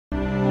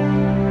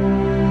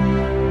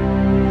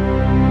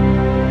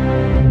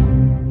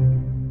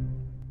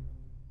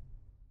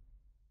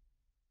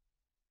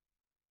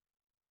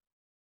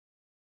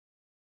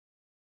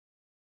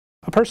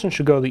A person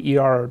should go to the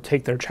ER or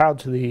take their child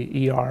to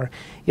the ER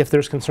if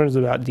there's concerns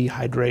about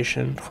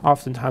dehydration.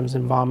 Oftentimes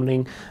in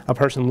vomiting, a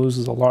person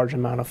loses a large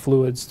amount of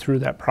fluids through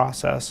that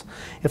process.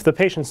 If the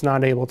patient's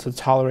not able to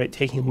tolerate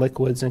taking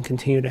liquids and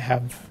continue to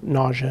have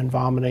nausea and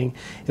vomiting,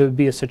 it would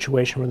be a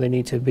situation where they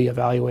need to be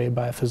evaluated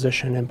by a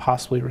physician and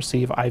possibly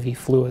receive IV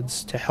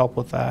fluids to help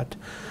with that.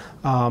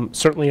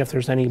 Certainly if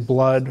there's any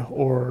blood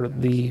or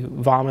the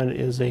vomit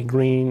is a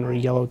green or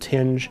yellow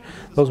tinge,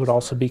 those would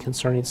also be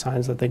concerning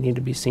signs that they need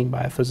to be seen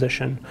by a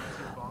physician.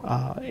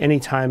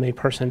 Anytime a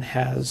person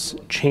has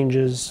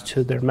changes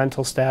to their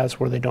mental status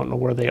where they don't know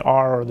where they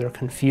are or they're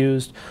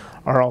confused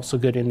are also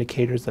good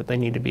indicators that they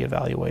need to be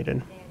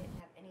evaluated.